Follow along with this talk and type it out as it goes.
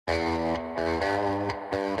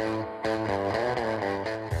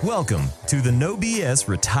Welcome to the No BS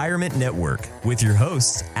Retirement Network with your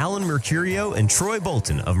hosts, Alan Mercurio and Troy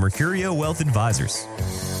Bolton of Mercurio Wealth Advisors.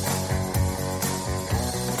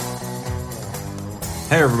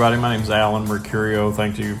 Hey everybody, my name is Alan Mercurio.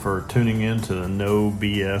 Thank you for tuning in to the No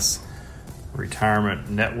BS Retirement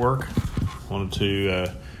Network. I wanted to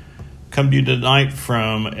come to you tonight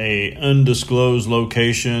from a undisclosed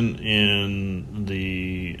location in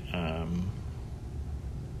the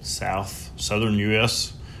southern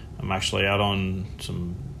U.S. I'm actually out on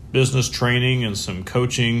some business training and some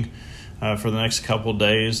coaching for the next couple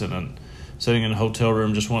days, and I'm sitting in a hotel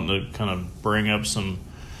room just wanting to kind of bring up some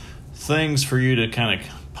things for you to kind of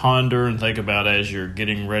ponder and think about as you're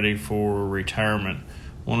getting ready for retirement.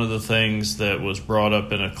 One of the things that was brought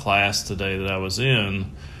up in a class today that I was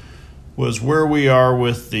in was where we are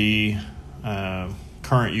with the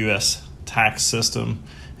current U.S. tax system.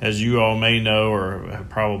 As you all may know or have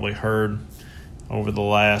probably heard, over the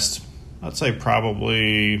last, I'd say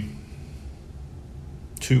probably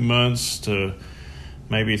 2 months to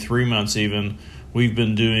maybe 3 months even, we've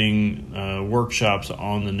been doing workshops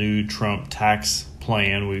on the new Trump tax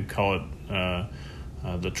plan. We call it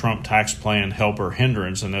the Trump tax plan help or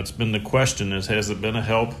hindrance, and that's been the question: is has it been a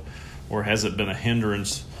help or has it been a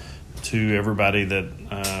hindrance to everybody that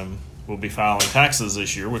will be filing taxes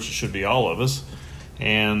this year, which it should be all of us.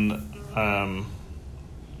 And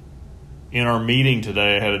in our meeting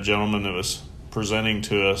today, I had a gentleman that was presenting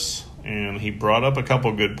to us, and he brought up a couple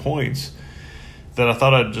good points that I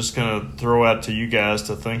thought I'd just kind of throw out to you guys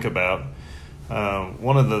to think about.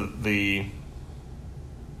 One of the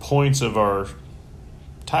points of our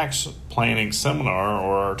tax planning seminar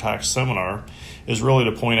or our tax seminar is really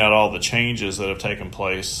to point out all the changes that have taken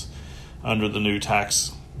place under the new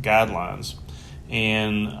tax guidelines.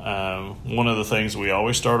 And one of the things we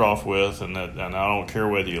always start off with, and I don't care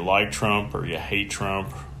whether you like Trump or you hate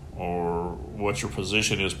Trump or what your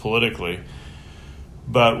position is politically,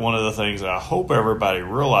 but one of the things I hope everybody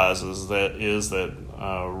realizes is that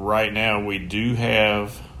right now we do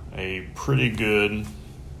have a pretty good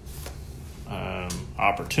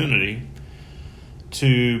opportunity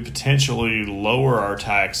to potentially lower our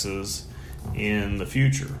taxes in the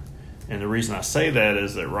future. And the reason I say that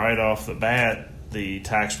is that right off the bat, the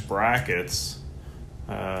tax brackets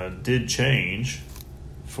did change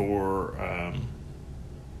for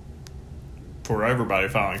everybody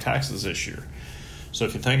filing taxes this year. So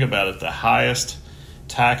if you think about it, the highest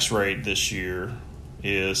tax rate this year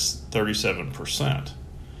is 37%.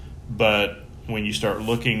 But when you start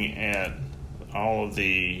looking at all of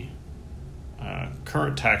the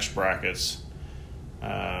current tax brackets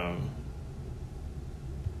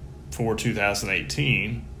for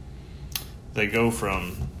 2018, they go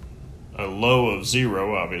from a low of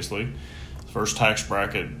 0, obviously. The first tax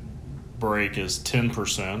bracket break is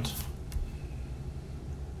 10%.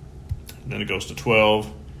 Then it goes to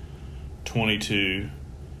 12, 22,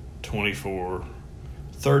 24,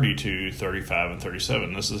 32, 35, and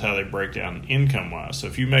 37. This is how they break down income-wise. So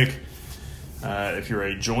if you make, if you're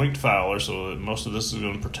a joint filer, so most of this is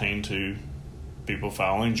going to pertain to people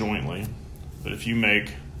filing jointly, but if you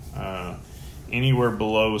make anywhere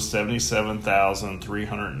below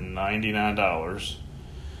 $77,399,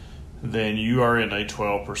 then you are in a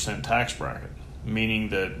 12% tax bracket, meaning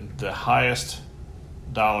that the highest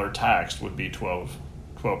dollar taxed would be 12%.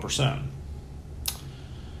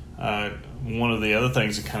 One of the other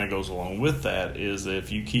things that kind of goes along with that is that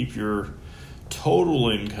if you keep your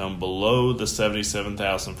total income below the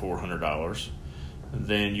 $77,400,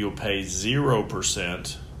 then you'll pay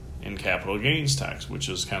 0% in capital gains tax, which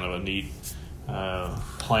is kind of a neat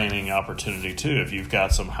planning opportunity too. If you've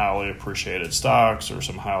got some highly appreciated stocks or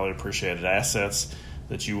some highly appreciated assets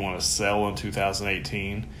that you want to sell in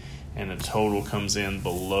 2018, and the total comes in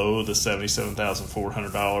below the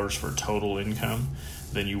 $77,400 for total income,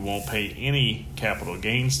 then you won't pay any capital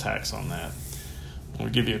gains tax on that. I'll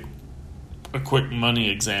give you a quick money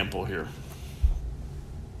example here.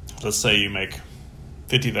 Let's say you make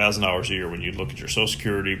 $50,000 a year. When you look at your Social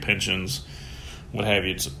Security, pensions, what have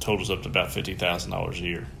you, it totals up to about $50,000 a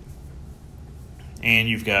year. And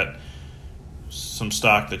you've got some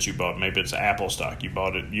stock that you bought. Maybe it's Apple stock. You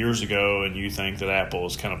bought it years ago and you think that Apple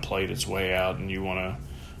has kind of played its way out and you want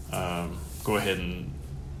to go ahead and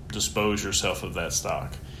dispose yourself of that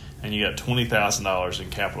stock. And you got $20,000 in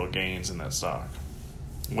capital gains in that stock.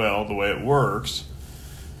 Well, the way it works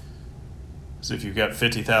is if you've got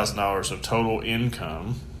 $50,000 of total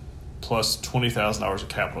income plus $20,000 of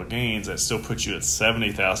capital gains, that still puts you at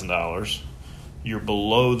 $70,000. You're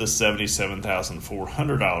below the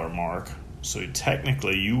 $77,400 mark, so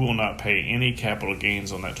technically you will not pay any capital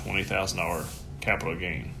gains on that $20,000 capital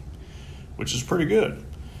gain, which is pretty good.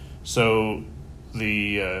 So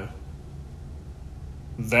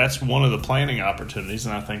that's one of the planning opportunities,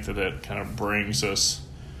 and I think that kind of brings us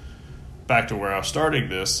back to where I was starting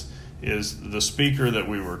this, is the speaker that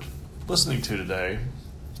we were listening to today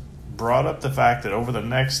brought up the fact that over the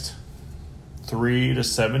next 3 to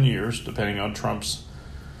 7 years, depending on Trump's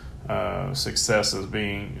success as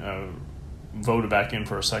being voted back in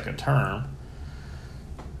for a second term,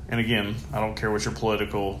 and again, I don't care what your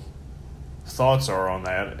political thoughts are on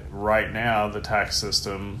that, right now the taxes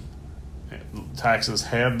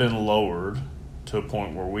have been lowered to a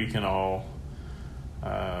point where we can all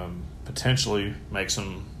potentially make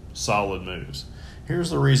some solid moves. Here's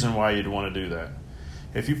the reason why you'd want to do that.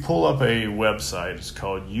 If you pull up a website, it's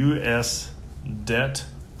called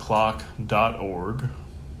usdebtclock.org.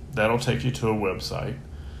 That'll take you to a website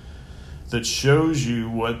that shows you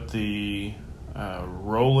what the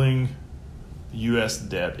rolling U.S.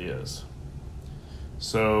 debt is.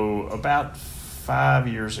 So about 5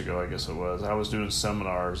 years ago, I guess it was, I was doing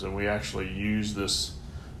seminars, and we actually used this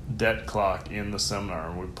debt clock in the seminar,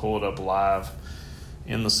 and we pull it up live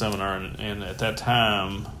in the seminar, and at that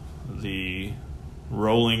time the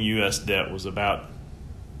rolling U.S. debt was about,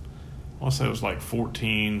 I want to say it was like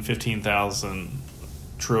 $15,000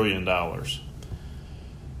 trillion.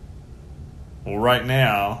 Well, right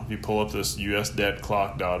now, if you pull up this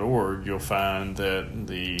usdebtclock.org, you'll find that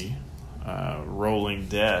the rolling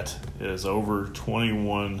debt is over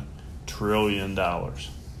 $21 trillion.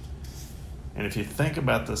 And if you think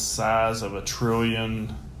about the size of a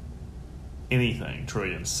trillion anything,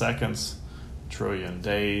 trillion seconds, trillion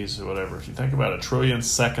days, or whatever, if you think about a trillion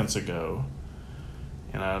seconds ago,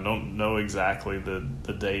 and I don't know exactly the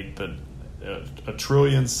date, but a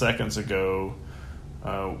trillion seconds ago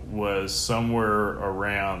was somewhere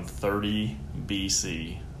around 30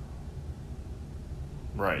 BC.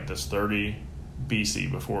 Right, that's 30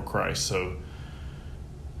 BC, before Christ. So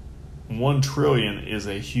 1 trillion is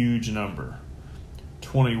a huge number.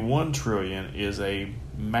 21 trillion is a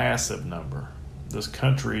massive number. This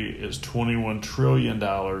country is $21 trillion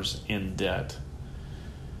in debt.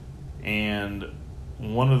 And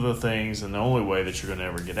one of the things, and the only way that you're going to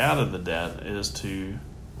ever get out of the debt, is to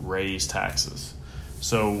raise taxes.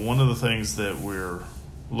 So one of the things that we're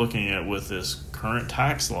looking at with this current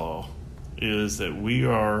tax law is that we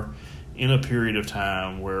are in a period of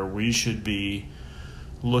time where we should be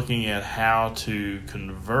looking at how to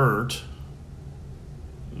convert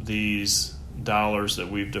these dollars that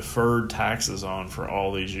we've deferred taxes on for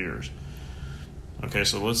all these years. Okay,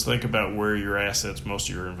 so let's think about where your assets, most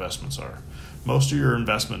of your investments are. Most of your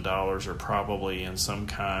investment dollars are probably in some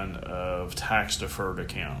kind of tax-deferred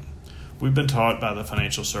account. We've been taught by the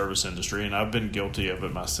financial service industry, and I've been guilty of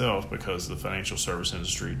it myself because the financial service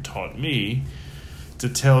industry taught me to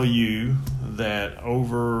tell you that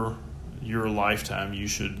over your lifetime you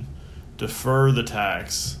should defer the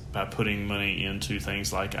tax by putting money into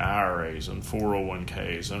things like IRAs and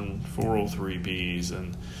 401ks and 403bs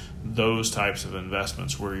and those types of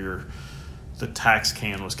investments where the tax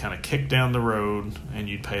can was kind of kicked down the road and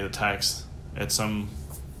you'd pay the tax at some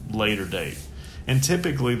later date. And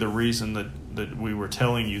typically the reason that we were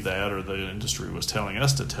telling you that, or the industry was telling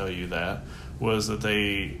us to tell you that, was that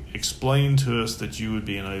they explained to us that you would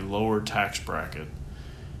be in a lower tax bracket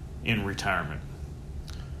in retirement.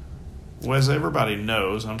 Well, as everybody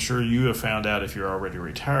knows, I'm sure you have found out if you're already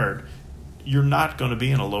retired, you're not going to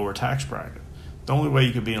be in a lower tax bracket. The only way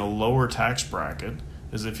you could be in a lower tax bracket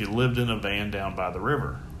is if you lived in a van down by the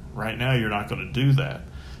river. Right now, you're not going to do that.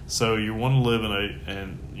 So you want to live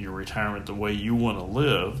in your retirement the way you want to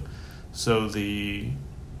live, so the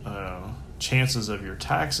chances of your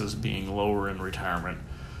taxes being lower in retirement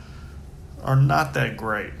are not that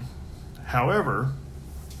great. However,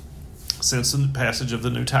 since the passage of the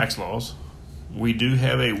new tax laws, we do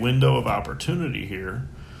have a window of opportunity here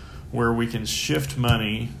where we can shift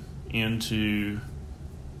money into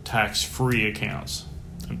tax-free accounts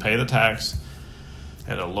and pay the tax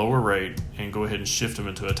at a lower rate and go ahead and shift them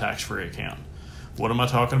into a tax-free account. What am I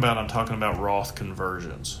talking about? I'm talking about Roth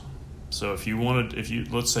conversions. So if you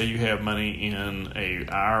let's say you have money in a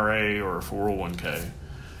IRA or a 401k,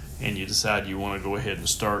 and you decide you want to go ahead and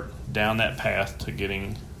start down that path to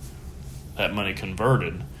getting that money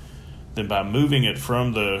converted, then by moving it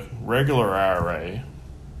from the regular IRA,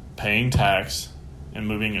 paying tax, and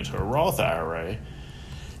moving it to a Roth IRA,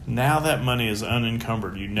 now that money is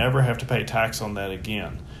unencumbered. You never have to pay tax on that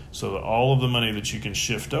again. So that all of the money that you can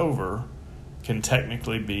shift over can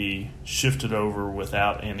technically be shifted over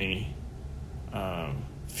without any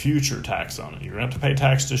future tax on it. You're going to have to pay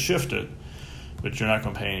tax to shift it, but you're not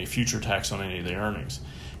going to pay any future tax on any of the earnings.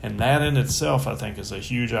 And that in itself, I think, is a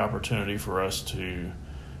huge opportunity for us to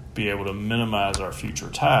be able to minimize our future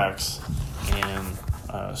tax and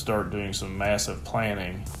start doing some massive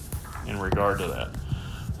planning in regard to that.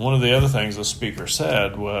 One of the other things the speaker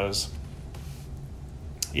said was,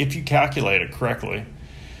 if you calculate it correctly,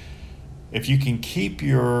 if you can keep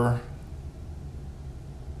your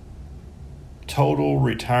total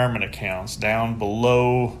retirement accounts down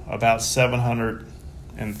below about $730,000,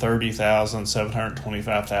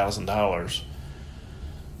 $725,000,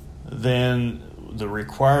 then the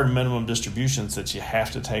required minimum distributions that you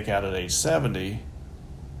have to take out at age 70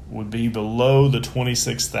 would be below the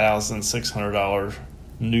 $26,600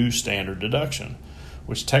 new standard deduction,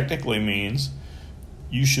 which technically means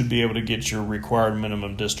you should be able to get your required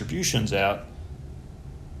minimum distributions out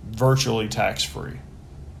virtually tax-free.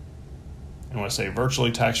 And when I say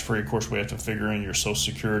virtually tax-free, of course, we have to figure in your Social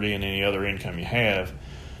Security and any other income you have.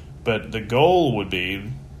 But the goal would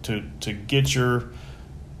be to get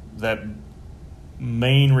that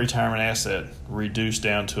main retirement asset reduced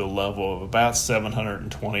down to a level of about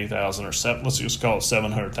 $720,000, or let's just call it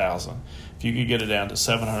 $700,000. If you could get it down to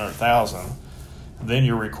 $700,000, then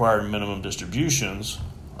your required minimum distributions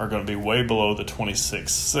are going to be way below the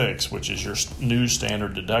 $26,600, which is your new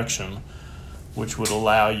standard deduction, which would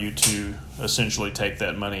allow you to essentially take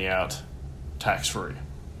that money out tax-free.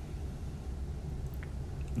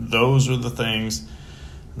 Those are the things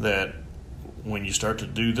that when you start to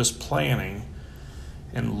do this planning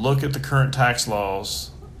and look at the current tax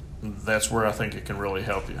laws, that's where I think it can really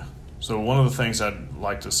help you. So one of the things I'd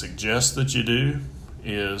like to suggest that you do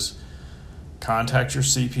is contact your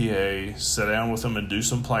CPA, sit down with them and do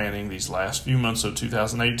some planning these last few months of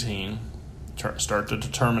 2018. Start to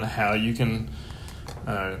determine how you can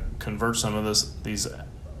convert some of these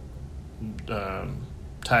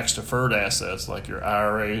tax-deferred assets like your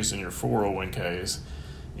IRAs and your 401ks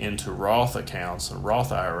into Roth accounts and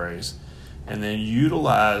Roth IRAs, and then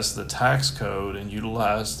utilize the tax code and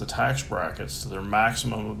utilize the tax brackets to their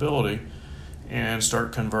maximum ability and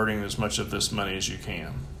start converting as much of this money as you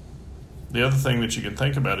can. The other thing that you can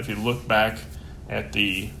think about, if you look back at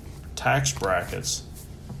the tax brackets,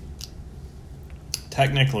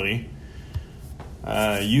 technically,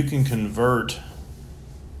 you can convert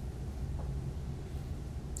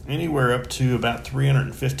anywhere up to about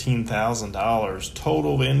 $315,000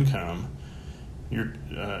 total income.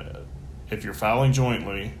 If you're filing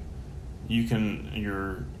jointly, you can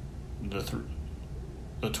the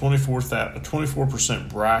 24%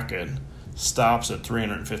 bracket stops at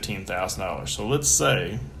 $315,000. So let's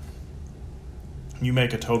say you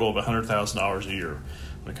make a total of $100,000 a year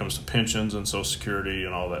when it comes to pensions and Social Security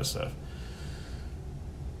and all that stuff.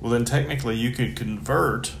 Well, then technically you could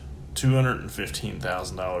convert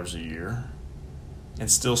 $215,000 a year and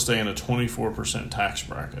still stay in a 24% tax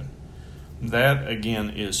bracket. That,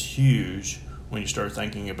 again, is huge when you start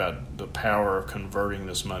thinking about the power of converting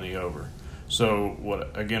this money over. So,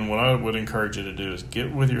 what I would encourage you to do is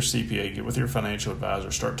get with your CPA, get with your financial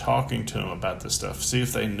advisor, start talking to them about this stuff. See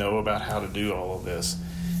if they know about how to do all of this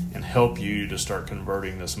and help you to start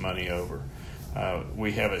converting this money over.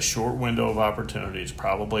 We have a short window of opportunity. It's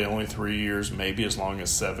probably only 3 years, maybe as long as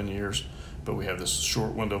 7 years, but we have this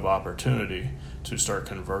short window of opportunity to start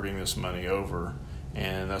converting this money over,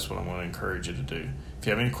 and that's what I'm going to encourage you to do. If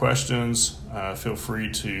you have any questions, feel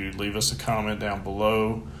free to leave us a comment down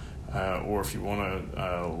below, or if you want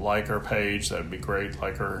to like our page, that would be great.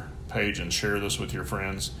 Like our page and share this with your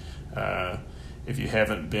friends. If you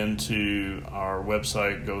haven't been to our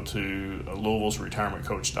website, go to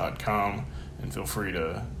Louisville'sRetirementCoach.com and feel free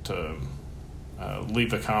to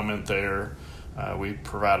leave a comment there. We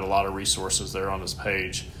provide a lot of resources there on this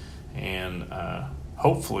page, and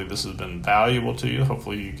hopefully this has been valuable to you.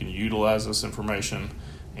 Hopefully you can utilize this information,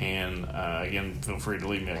 and again, feel free to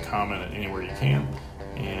leave me a comment anywhere you can,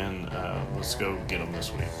 and let's go get them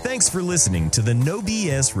this week. Thanks for listening to the No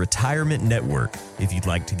BS Retirement Network. If you'd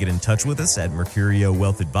like to get in touch with us at Mercurio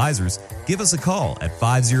Wealth Advisors, give us a call at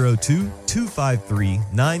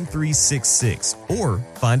 502-253-9366 or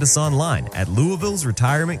find us online at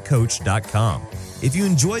Louisville'sRetirementCoach.com. If you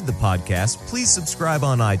enjoyed the podcast, please subscribe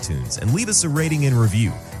on iTunes and leave us a rating and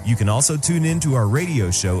review. You can also tune in to our radio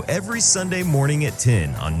show every Sunday morning at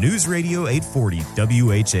 10 on News Radio 840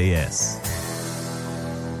 WHAS.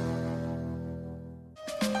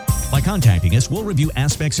 By contacting us, we'll review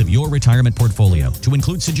aspects of your retirement portfolio to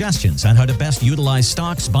include suggestions on how to best utilize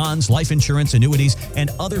stocks, bonds, life insurance, annuities, and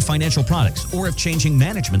other financial products, or if changing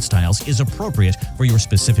management styles is appropriate for your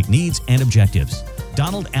specific needs and objectives.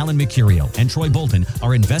 Donald Allen Mercurio and Troy Bolton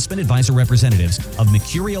are investment advisor representatives of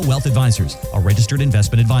Mercurio Wealth Advisors, a registered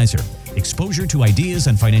investment advisor. Exposure to ideas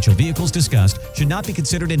and financial vehicles discussed should not be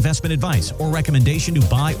considered investment advice or recommendation to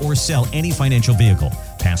buy or sell any financial vehicle.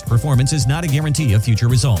 Past performance is not a guarantee of future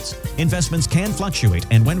results. Investments can fluctuate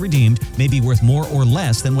and when redeemed may be worth more or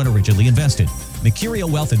less than when originally invested. Mercurio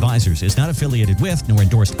Wealth Advisors is not affiliated with nor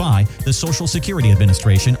endorsed by the Social Security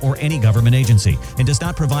Administration or any government agency and does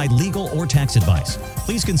not provide legal or tax advice.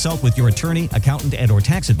 Please consult with your attorney, accountant, and/or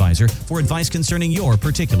tax advisor for advice concerning your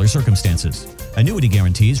particular circumstances. Annuity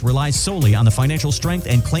guarantees rely solely on the financial strength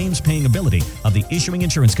and claims-paying ability of the issuing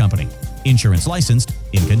insurance company. Insurance licensed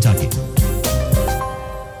in Kentucky.